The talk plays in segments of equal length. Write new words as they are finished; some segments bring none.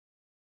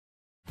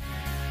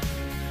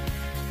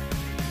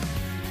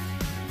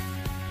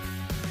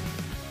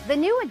The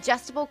new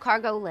adjustable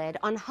cargo lid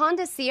on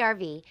Honda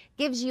CR-V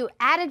gives you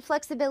added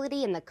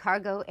flexibility in the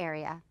cargo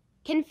area.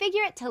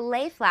 Configure it to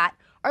lay flat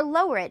or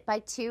lower it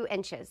by 2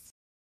 inches.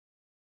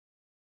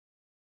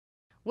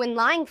 When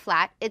lying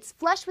flat, it's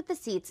flush with the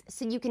seats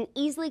so you can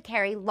easily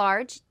carry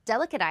large,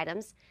 delicate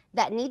items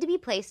that need to be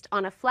placed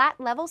on a flat,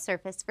 level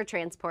surface for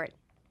transport.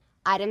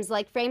 Items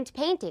like framed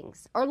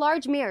paintings or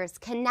large mirrors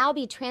can now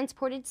be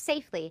transported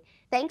safely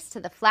thanks to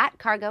the flat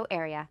cargo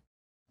area.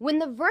 When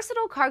the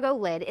versatile cargo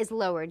lid is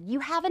lowered,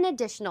 you have an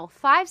additional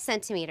 5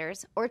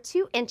 centimeters or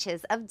 2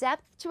 inches of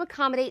depth to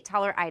accommodate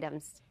taller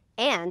items.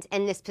 And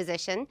in this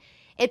position,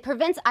 it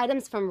prevents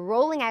items from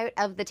rolling out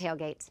of the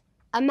tailgate.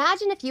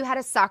 Imagine if you had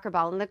a soccer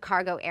ball in the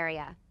cargo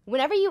area.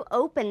 Whenever you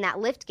open that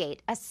lift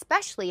gate,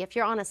 especially if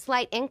you're on a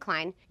slight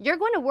incline, you're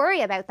going to worry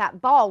about that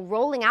ball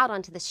rolling out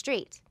onto the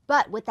street.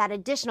 But with that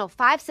additional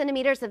 5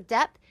 centimeters of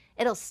depth,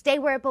 it'll stay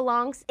where it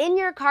belongs in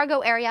your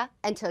cargo area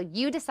until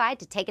you decide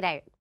to take it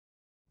out.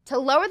 To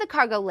lower the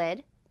cargo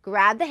lid,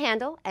 grab the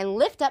handle and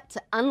lift up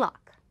to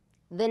unlock.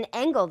 Then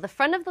angle the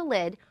front of the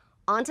lid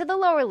onto the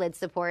lower lid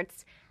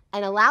supports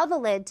and allow the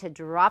lid to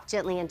drop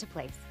gently into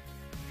place.